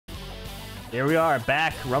Here we are,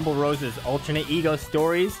 back. Rumble Rose's alternate ego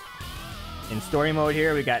stories. In story mode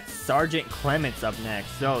here, we got Sergeant Clemets up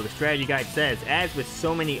next. So, the strategy guide says, as with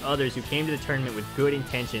so many others who came to the tournament with good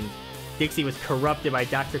intentions, Dixie was corrupted by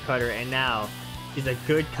Dr. Cutter, and now she's a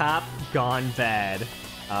good cop gone bad.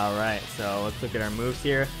 Alright, so let's look at our moves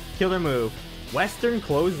here. Killer move, Western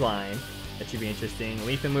Clothesline. That should be interesting.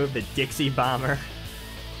 Lethal move, the Dixie Bomber.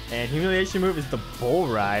 And humiliation move is the Bull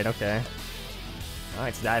Ride. Okay.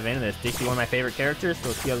 Alright, let's dive into this. Dixie, one of my favorite characters, so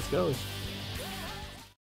let's see how this goes.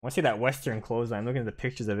 I want to see that Western Clothesline. I'm looking at the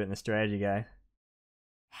pictures of it in the strategy guide.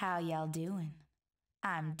 How y'all doing?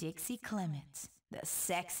 I'm Dixie Clemets, the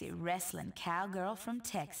sexy wrestling cowgirl from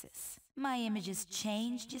Texas. My image has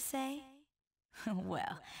changed, you say?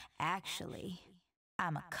 Well, actually,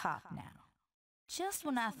 I'm a cop now. Just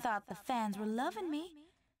when I thought the fans were loving me,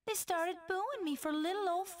 they started booing me for little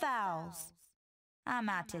old fouls. I'm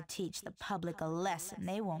out to teach the public a lesson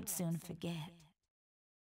they won't soon forget.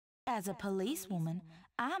 As a policewoman,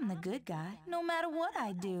 I'm the good guy, no matter what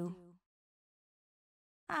I do.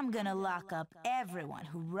 I'm gonna lock up everyone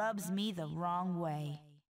who rubs me the wrong way.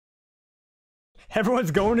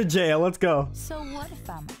 Everyone's going to jail, let's go. So what if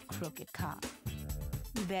I'm a crooked cop?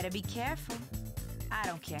 You better be careful. I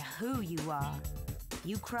don't care who you are.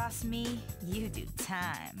 You cross me, you do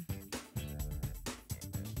time.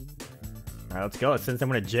 Alright, let's go. Since I'm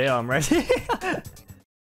going to jail, I'm ready.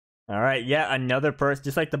 Alright, yeah, another person,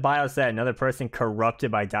 just like the bio said, another person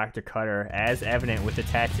corrupted by Dr. Cutter, as evident with the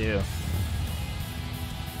tattoo.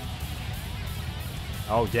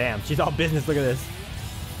 Oh, damn. She's all business. Look at this.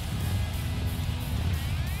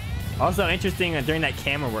 Also interesting during that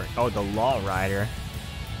camera work. Oh, the Law Rider.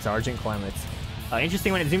 Sergeant Clemets.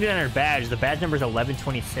 Interesting when it zoomed in on her badge. The badge number is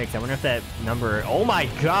 1126. I wonder if that number, oh my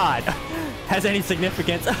god, has any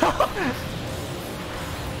significance.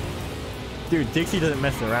 Dude, Dixie doesn't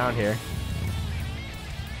mess around here.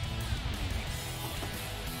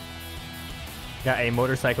 Got a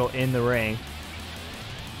motorcycle in the ring.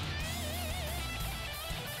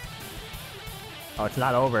 Oh, it's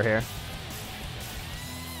not over here.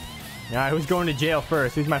 Alright, who's going to jail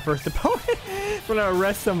first? Who's my first opponent? I'm gonna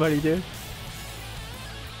arrest somebody, dude.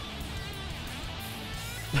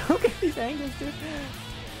 Look at these angles, dude.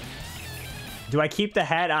 Do I keep the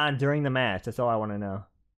hat on during the match? That's all I want to know.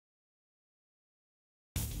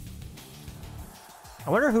 I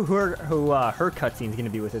wonder who her cutscene is going to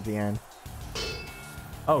be with at the end.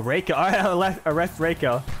 Oh, Reiko. Alright, arrest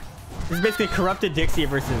Reiko. This is basically corrupted Dixie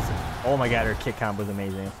versus... Oh my god, her kick combo is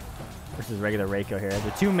amazing. Versus regular Reiko here. The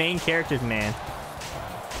two main characters, man.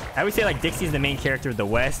 I would say like Dixie's the main character of the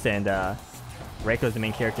West, and Reiko's the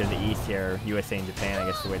main character of the East here. USA and Japan, I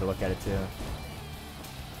guess is the way to look at it too.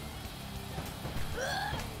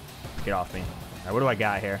 Get off me. Alright, what do I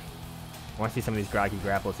got here? I want to see some of these groggy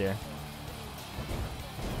grapples here.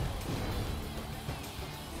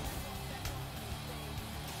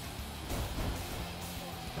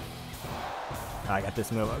 Oh, I got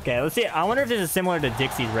this move. Okay, let's see. I wonder if this is similar to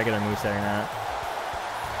Dixie's regular moveset or not.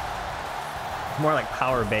 More like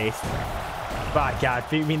power based. Oh god,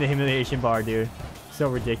 feed me the humiliation bar, dude. So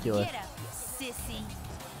ridiculous. Get up, you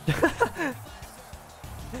sissy.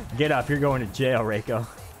 Get up, you're going to jail, Reiko.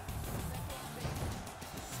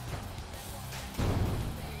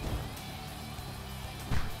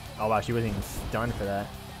 Oh wow, she wasn't even stunned for that.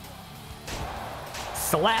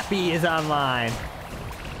 Slappy is online.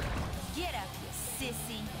 Get up, you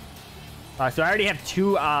sissy. So I already have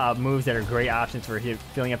two moves that are great options for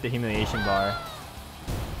filling up the humiliation bar.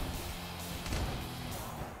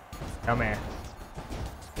 Come here.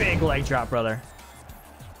 Big leg drop, brother.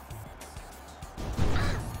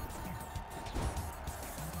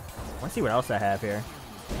 Let's see what else I have here.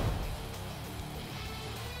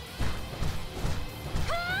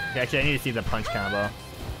 Actually, I need to see the punch combo.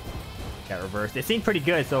 Got reversed. It seemed pretty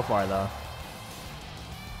good so far, though.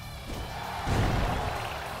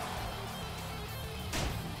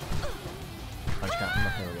 Punch combo.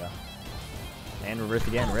 There we go. And reverse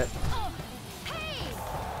again. Rip.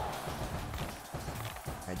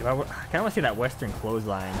 Alright, I kind of want to see that Western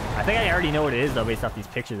Clothesline. I think I already know what it is, though, based off these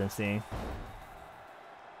pictures I'm seeing.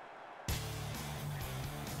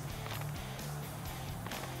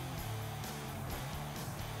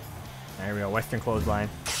 There we go, Western Clothesline.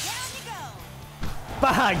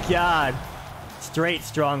 My god! Straight,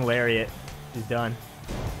 strong lariat. He's done.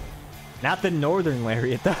 Not the Northern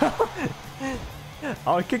lariat, though.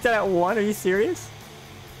 Oh, he kicked out at one? Are you serious?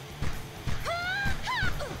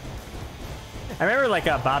 I remember like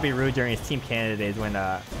Bobby Roode during his Team Canada days when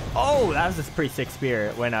oh, that was a pretty sick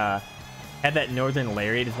spear when had that Northern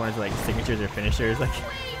lariat as one of his like signatures or finishers. Like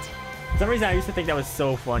for some reason I used to think that was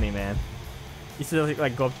so funny, man. Used to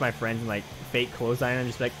like go up to my friends and like fake clothesline and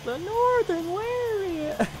just be like, the Northern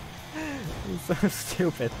Lariat. It's so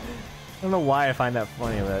stupid. I don't know why I find that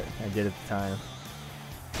funny, but I did at the time.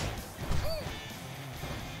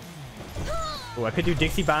 Oh, I could do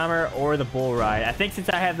Dixie Bomber or the Bull Ride. I think since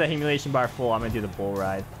I have the Humiliation Bar full, I'm gonna do the Bull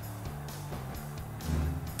Ride.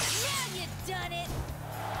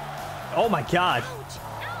 Oh my god!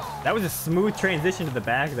 That was a smooth transition to the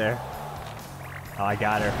back there. Oh, I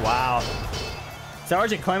got her. Wow.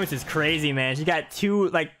 Sergeant Clemets is crazy, man. She got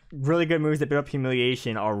 2 like really good moves that build up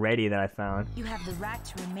humiliation already that I found. You have the right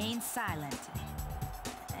to remain silent.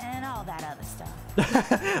 And all that other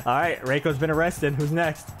stuff. Alright, Reiko's been arrested. Who's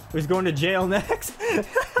next? Who's going to jail next?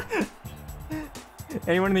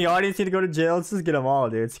 Anyone in the audience need to go to jail? Let's just get them all,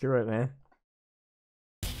 dude. Screw it, man.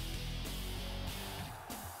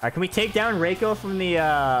 Alright, can we take down Reiko from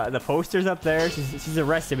the posters up there? She's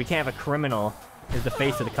arrested. We can't have a criminal as the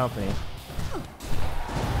face of the company.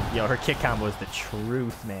 Yo, her kick combo is the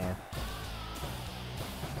truth, man.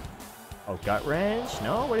 Oh, gut wrench?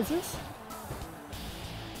 No, what is this?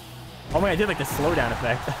 Oh my, I did like the slowdown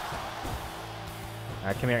effect.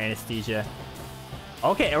 Alright, come here, Anesthesia.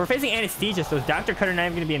 Okay, we're facing Anesthesia, so is Dr. Cutter not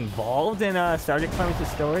even going to be involved in Sergeant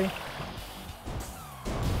Clements' story?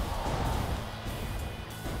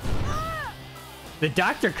 The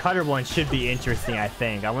Dr. Cutter one should be interesting, I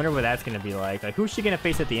think. I wonder what that's going to be like. Like, who's she going to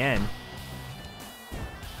face at the end?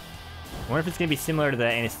 I wonder if it's going to be similar to the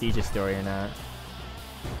Anesthesia story or not.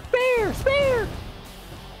 Spare! Spare!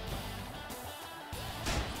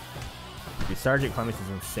 Dude, Sergeant Clements is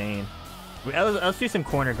insane. Let's do some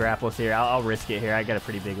corner grapples here. I'll risk it here. I got a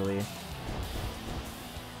pretty big lead.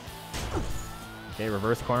 Okay,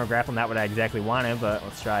 reverse corner grapple. Not what I exactly wanted, but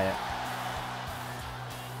let's try it.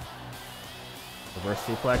 Reverse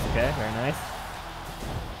suplex. Okay, very nice.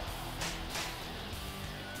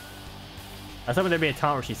 I was hoping there'd be a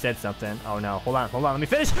taunt where she said something. Oh no, hold on, let me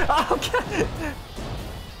finish! Oh god!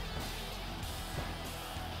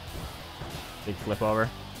 Big flip over.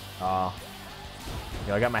 Oh.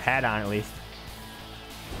 Yo, I got my hat on at least.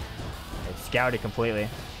 I scouted completely.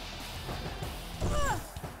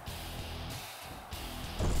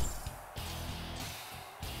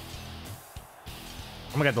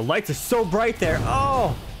 Oh my god, the lights are so bright there!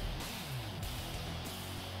 Oh!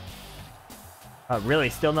 Really?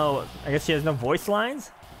 Still no... I guess she has no voice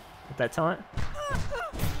lines? With that taunt?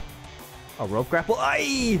 Oh, rope grapple.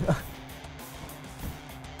 Aye!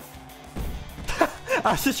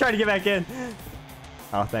 I was just trying to get back in.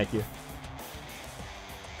 Oh, thank you.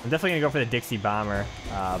 I'm definitely going to go for the Dixie Bomber.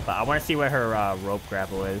 But I want to see what her rope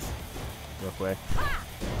grapple is. Real quick.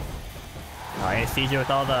 Oh, Anesthesia with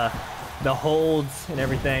all the holds and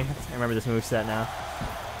everything. I remember this moveset now.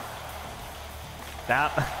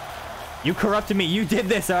 That... You corrupted me. You did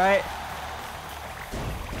this, all right?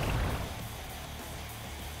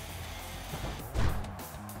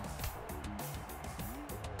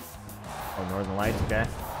 Oh, Northern Lights, okay.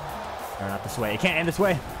 No, not this way. It can't end this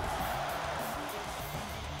way.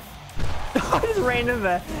 I just ran into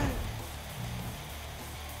that.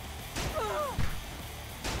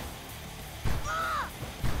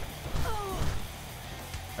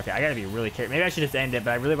 Okay, I gotta be really careful. Maybe I should just end it,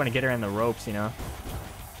 but I really want to get her in the ropes, you know?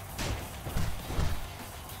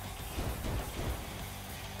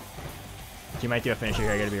 She might do a finisher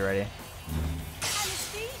here. I gotta be ready.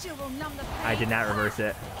 I did not reverse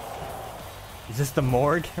it. Is this the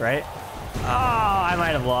morgue, right? Oh, I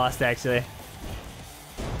might have lost, actually.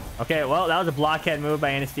 Okay, well, that was a blockhead move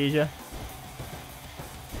by Anesthesia.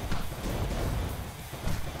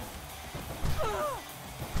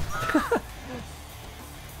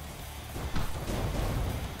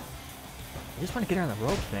 I just want to get her on the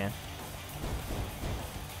ropes, man.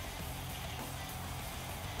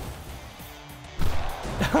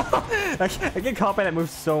 I get caught by that move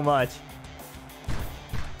so much.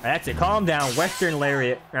 That's it. Calm down. Western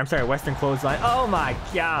Lariat. I'm sorry, Western Clothesline. Oh my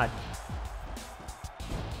god.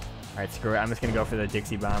 Alright, screw it. I'm just going to go for the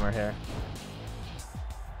Dixie Bomber here.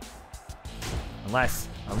 Unless,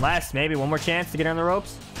 maybe one more chance to get on the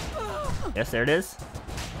ropes. Yes, there it is.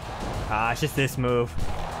 Ah, it's just this move.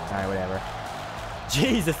 Alright, whatever.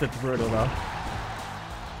 Jesus, that's brutal though.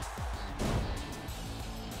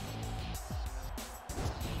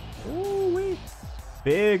 Ooh-wee.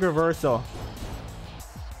 Big reversal.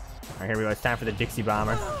 Alright, here we go. It's time for the Dixie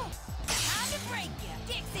Bomber.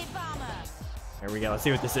 Here we go. Let's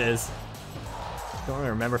see what this is. Don't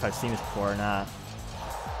really remember if I've seen this before or not.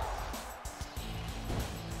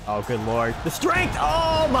 Oh, good lord. The strength!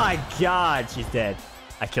 Oh my god! She's dead.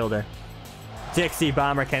 I killed her. Dixie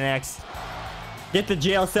Bomber connects. Get the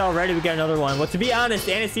jail cell ready. We got another one. Well, to be honest,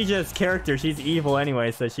 Anastasia's character, she's evil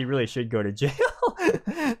anyway, so she really should go to jail.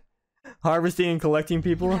 Harvesting and collecting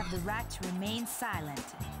people. You have the right to remain silent.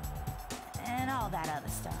 And all that other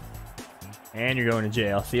stuff. And you're going to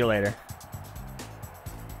jail. See you later.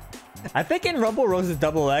 I think in Rumble Rose's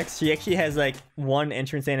Double X, she actually has like one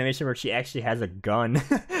entrance animation where she actually has a gun.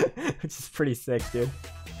 Which is pretty sick, dude.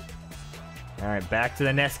 Alright, back to the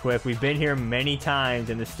Nesquik. We've been here many times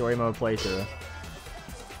in the story mode playthrough.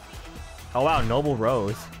 Oh wow, Noble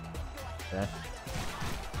Rose. Okay.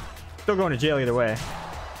 Still going to jail either way.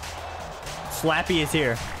 Slappy is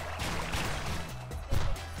here.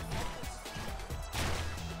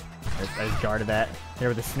 I just guarded that. Here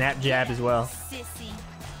with a snap jab as well. Sissy.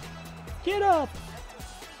 Get up!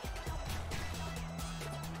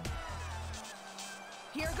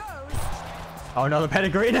 Here goes. Oh no, the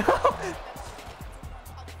pedigree, no!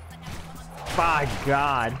 My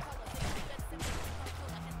God.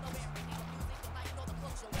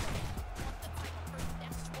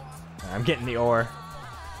 I'm getting the ore.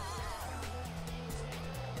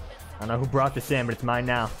 I don't know who brought this in, but it's mine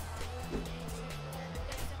now.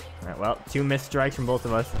 Alright, well, 2 missed strikes from both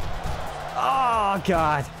of us. Oh,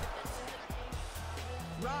 God.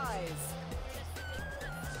 Rise.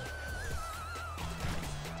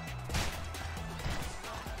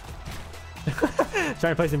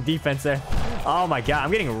 Trying to play some defense there. Oh my God,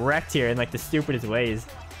 I'm getting wrecked here in like the stupidest ways.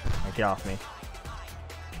 Right, get off me.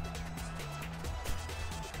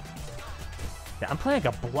 Yeah, I'm playing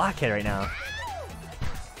like a blockhead right now.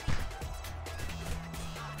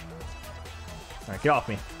 Alright, get off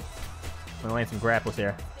me. I'm gonna land some grapples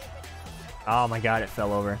here. Oh my God, it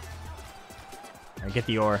fell over. Alright, get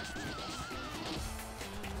the ore.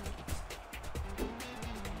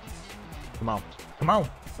 Come on. Come on!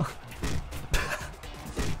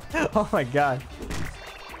 Oh my God.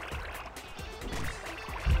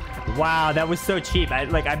 Wow, that was so cheap.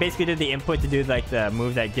 I basically did the input to do like the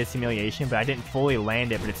move that gets humiliation, but I didn't fully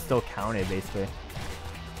land it, but it still counted basically.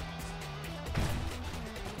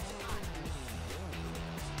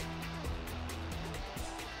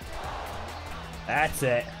 That's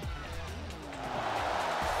it.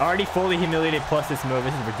 Already fully humiliated plus this move.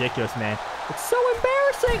 This is ridiculous, man. It's so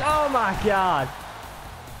embarrassing. Oh my God.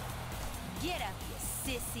 Get up, you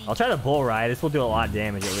sissy. I'll try the bull ride. This will do a lot of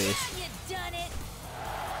damage at least. You done it.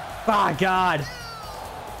 Oh God.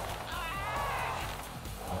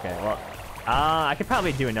 Okay, well, I could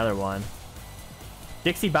probably do another one.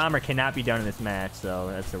 Dixie Bomber cannot be done in this match, so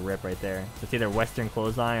that's a rip right there. So it's either Western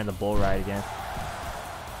Clothesline or the bull ride again.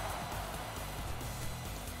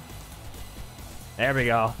 There we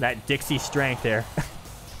go. That Dixie strength there.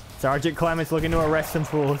 Sergeant Clemets looking to arrest some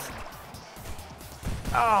fools.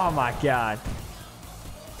 Oh my God.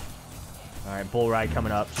 All right, bull ride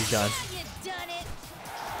coming up. She's done. You done it.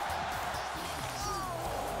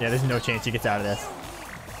 Yeah, there's no chance she gets out of this.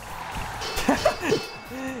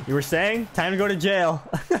 You were saying? Time to go to jail.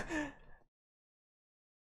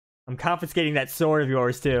 I'm confiscating that sword of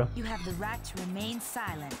yours too. You have the right to remain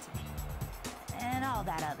silent. And all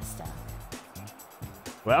that other stuff.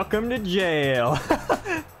 Welcome to jail.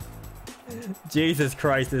 Jesus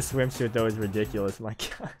Christ, this swimsuit though is ridiculous. My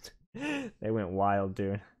God. They went wild,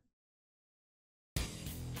 dude.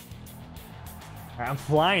 Alright, I'm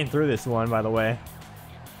flying through this one, by the way.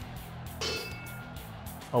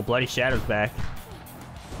 Oh, Bloody Shadow's back.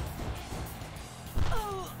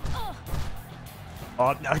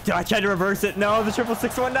 Oh, no, I tried to reverse it. No, the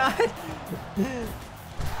 66619.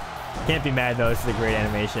 Can't be mad though. This is a great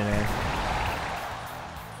animation, man.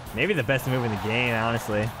 Maybe the best move in the game,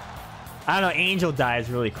 honestly. I don't know. Angel Die is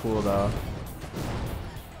really cool though.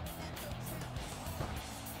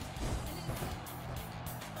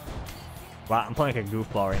 Wow, I'm playing like a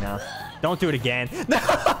goofball right now. Don't do it again. No!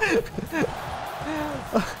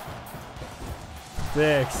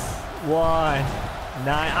 6, 1, 9.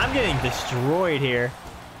 I'm getting destroyed here.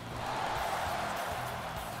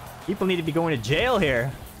 People need to be going to jail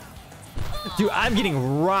here. Dude, I'm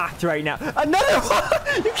getting rocked right now. Another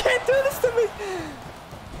one! You can't do this to me!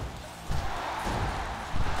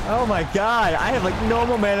 Oh my God. I have like no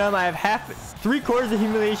momentum. I have 3/4 of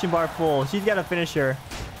humiliation bar full. She's got to finish her.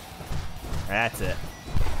 That's it.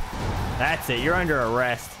 That's it. You're under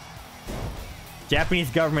arrest. Japanese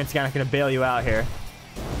government's not going to bail you out here.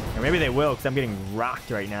 Or maybe they will, because I'm getting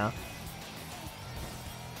rocked right now.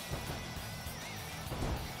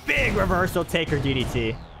 Big reversal taker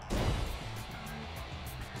DDT.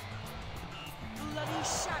 Bloody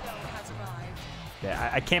Shadow has arrived.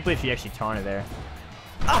 Yeah, I can't believe she actually taunted there.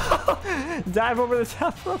 Oh! Dive over the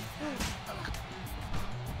top rope.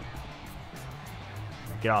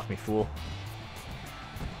 Get off me, fool.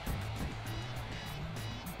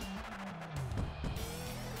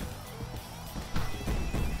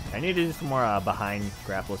 need to do some more behind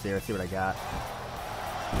grapples here. Let's see what I got.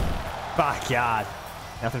 Oh, God.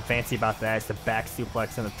 Nothing fancy about that. It's the back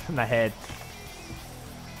suplex in the head.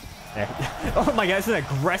 There. Oh, my God. This is an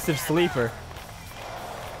aggressive sleeper.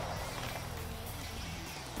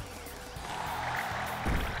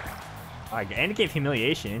 Oh, and it gave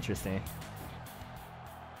humiliation. Interesting.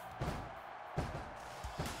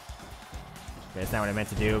 Okay, that's not what I meant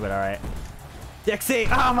to do, but alright. Dixie!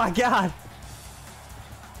 Oh my god!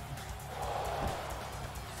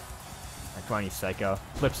 Right, come on, you psycho.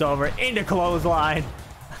 Flips over into clothesline.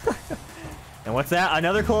 And what's that?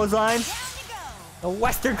 Another clothesline? A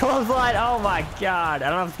Western clothesline! Oh my god! I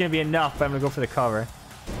don't know if it's gonna be enough, but I'm gonna go for the cover.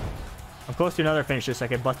 I'm close to another finisher, so I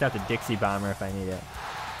can bust out the Dixie Bomber if I need it.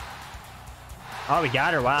 Oh, we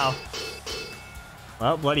got her. Wow.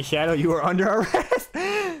 Well, Bloody Shadow, you are under arrest.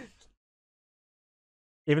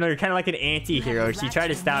 Even though you're kind of like an anti-hero, she tried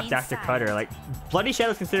to stop Dr. Cutter. Like, Bloody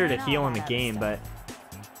Shadow's considered a heel in the game, but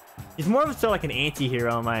he's more of so like an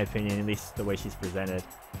anti-hero in my opinion, at least the way she's presented.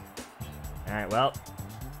 Alright, well.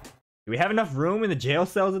 Do we have enough room in the jail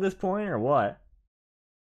cells at this point, or what?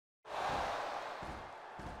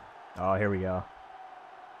 Oh, here we go.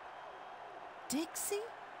 Dixie?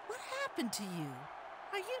 What happened to you?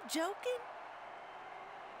 Are you joking?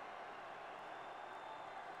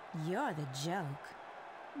 You're the joke.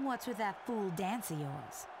 What's with that fool dance of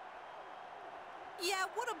yours? Yeah,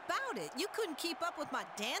 what about it? You couldn't keep up with my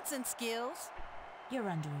dancing skills. You're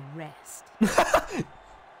under arrest.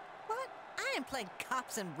 What? I ain't playing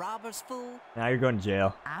cops and robbers, fool. Now you're going to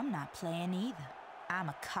jail. I'm not playing either. I'm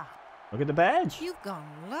a cop. Look at the badge. You've gone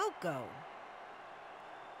loco.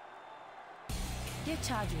 You're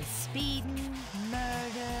charged with speeding,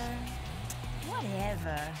 murder,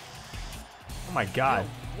 whatever. Oh my god.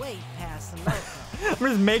 You're way past loco. I'm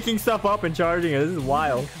just making stuff up and charging it. This is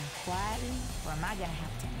wild. Come quietly, or am I gonna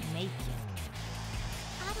have to make you?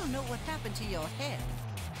 I don't know what happened to your head,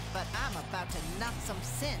 but I'm about to knock some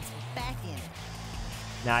sense back in it.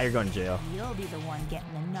 Now you're going to jail. You'll be the one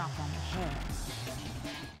getting the knock on the head.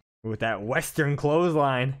 With that Western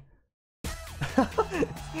clothesline.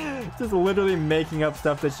 Just literally making up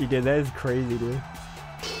stuff that she did. That is crazy, dude.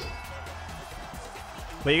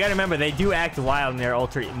 But you gotta remember, they do act wild in their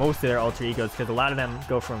most of their alter egos, because a lot of them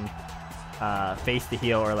go from face to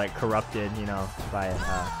heel or like corrupted, you know, by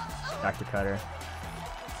Dr. Cutter.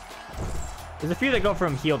 There's a few that go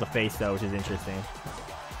from heel to face though, which is interesting.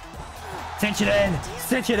 Cinch it in!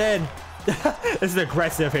 Cinch it in! This is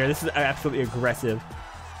aggressive here. This is absolutely aggressive.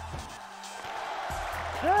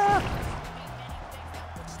 Ah!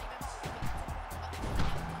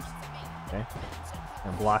 Okay.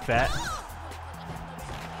 And block that.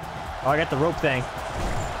 Oh, I got the rope thing.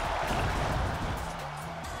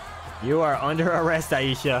 You are under arrest,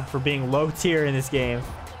 Aisha, for being low tier in this game.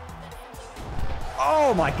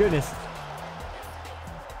 Oh my goodness.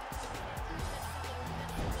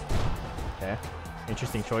 Okay.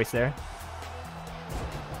 Interesting choice there.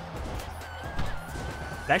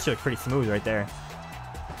 That actually looks pretty smooth right there.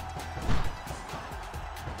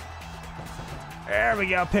 There we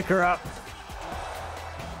go. Pick her up.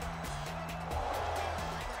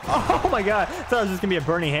 Oh my god. I thought it was just going to be a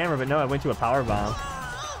burning hammer, but no, I went to a power bomb.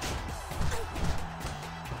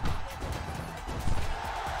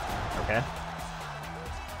 Okay.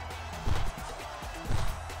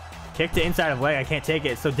 Kick to inside of leg. I can't take it.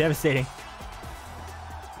 It's so devastating.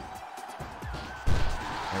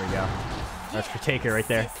 There we go. That's for Taker right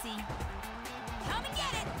there.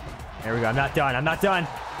 There we go. I'm not done. I'm not done.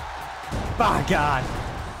 Oh, God.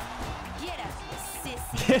 Get up, you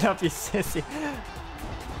sissy. Get up, you sissy.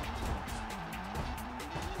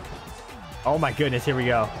 Oh, my goodness. Here we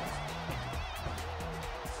go.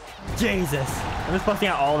 Jesus. I'm just busting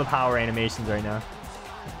out all the power animations right now.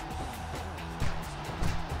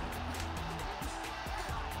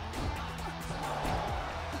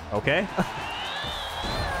 Okay.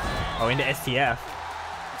 Oh, into STF.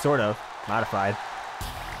 Sort of. Modified.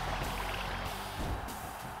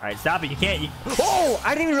 Alright, stop it. You can't... Oh!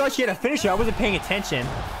 I didn't even realize she had a finisher. I wasn't paying attention.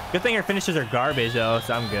 Good thing her finishers are garbage, though,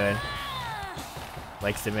 so I'm good.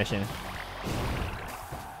 Like submission.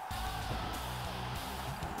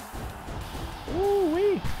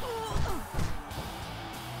 Ooh-wee.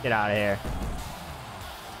 Get out of here.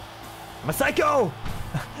 I'm a psycho!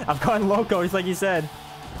 I've gone loco, just like you said.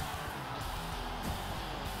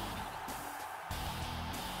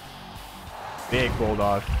 Big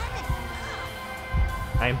bulldog.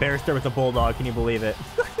 I embarrassed her with a bulldog. Can you believe it?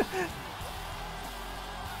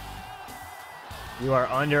 You are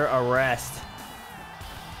under arrest.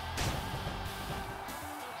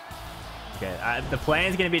 Okay, the plan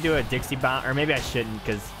is going to be to do a Dixie bomb, or maybe I shouldn't,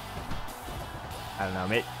 because I don't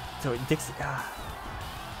know. So Dixie.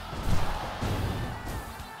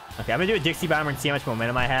 Okay, I'm gonna do a Dixie Bomber and see how much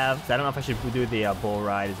momentum I have. So I don't know if I should do the bull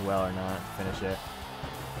ride as well or not. Finish it.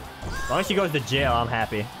 As long as she goes to jail, I'm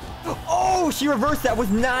happy. Oh, she reversed that.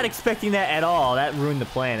 Was not expecting that at all. That ruined the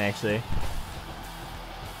plan, actually.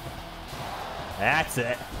 That's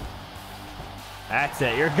it. That's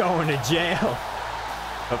it. You're going to jail.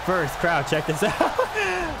 But first, crowd, check this out.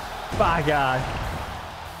 By God.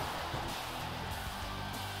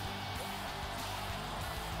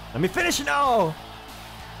 Let me finish. No.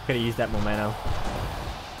 Could have used that momentum.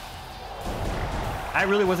 I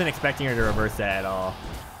really wasn't expecting her to reverse that at all.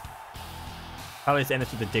 Probably just end this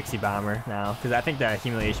with the Dixie Bomber now, because I think the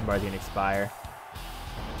humiliation bar is going to expire.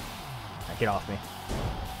 Right, get off me.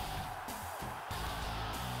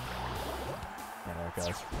 Yeah, there it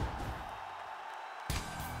goes.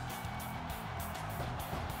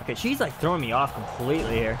 Okay, she's like throwing me off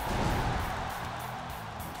completely here.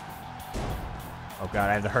 Oh God,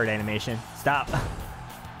 I have the hurt animation. Stop.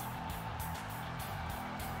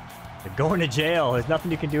 They're going to jail. There's nothing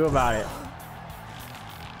you can do about it.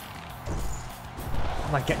 Oh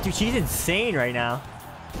my God, dude, she's insane right now.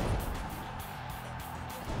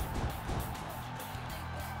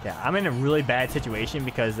 Yeah, I'm in a really bad situation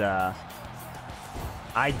because I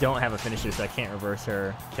don't have a finisher, so I can't reverse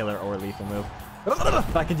her killer or lethal move.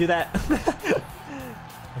 If I can do that.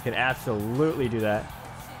 I can absolutely do that.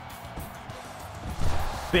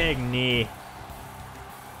 Big knee.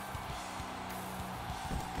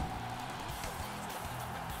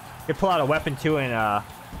 Could pull out a weapon too and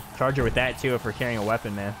charge her with that too if we're carrying a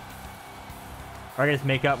weapon, man. Or I can just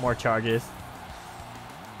make up more charges.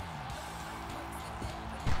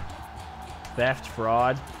 Theft,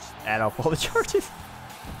 fraud, just add up all the charges.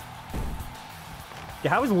 Yeah,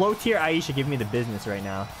 how is low tier Aisha giving me the business right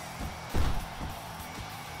now?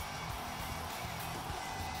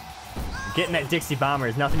 Getting that Dixie Bomber,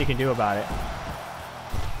 there's nothing you can do about it.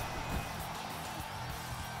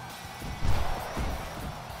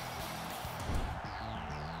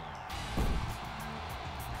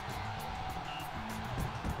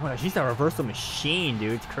 Wow, she's a reversal machine,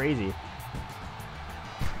 dude. It's crazy.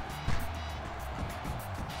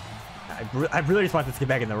 I really just want this to get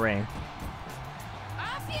back in the ring.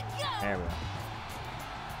 There we go.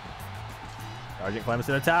 Sergeant Clemets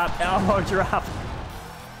to the top. Elbow drop.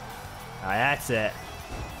 Alright, that's it.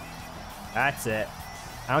 That's it.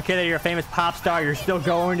 I don't care that you're a famous pop star. You're still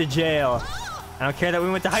going to jail. I don't care that we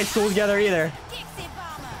went to high school together either.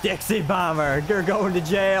 Dixie Bomber. You're going to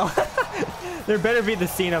jail. There better be the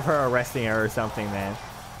scene of her arresting her or something, man.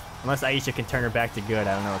 Unless Aisha can turn her back to good.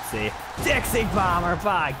 I don't know. Let's see. Dixie Bomber.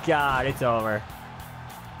 By God, it's over.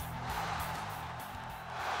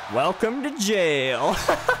 Welcome to jail.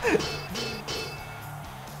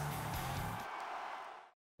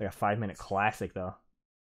 Like a 5-minute classic, though.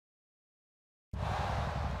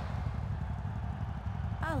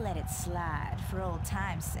 I'll let it slide for old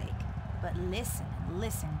time's sake, but listen and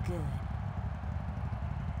listen good.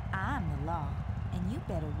 I'm the law, and you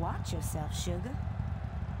better watch yourself, sugar.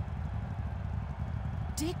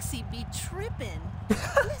 Dixie be tripping.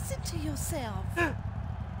 Listen to yourself.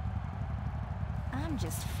 I'm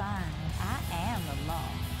just fine, and I am the law.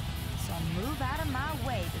 So move out of my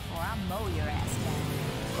way before I mow your ass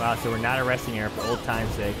down. Wow, so we're not arresting her for old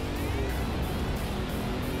time's sake.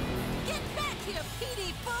 Get back here,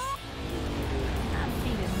 PD fool! I'm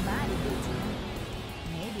feeling mighty good tonight.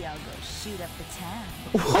 Maybe I'll go shoot up the town.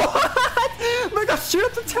 What? I'm gonna go shoot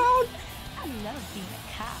up the town? I love being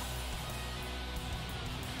a cop.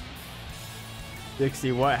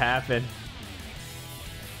 Dixie, what happened?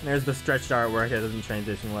 There's the stretched artwork that doesn't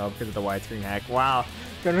transition well because of the widescreen hack. Wow,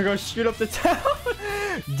 gonna go shoot up the town.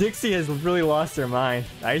 Dixie has really lost her mind.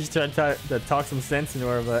 I just tried to talk some sense into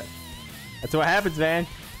her, but that's what happens, man.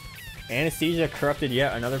 Anesthesia corrupted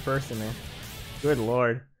yet another person, man. Good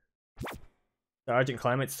lord. Sergeant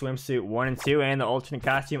Clemets swimsuit 1 and 2 and the alternate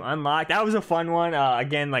costume unlocked. That was a fun one.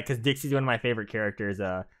 Again, like, because Dixie's one of my favorite characters.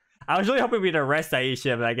 I was really hoping we'd arrest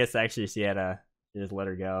Aisha, but I guess actually she had just let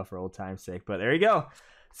her go for old time's sake. But there you go.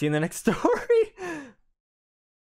 See you in the next story.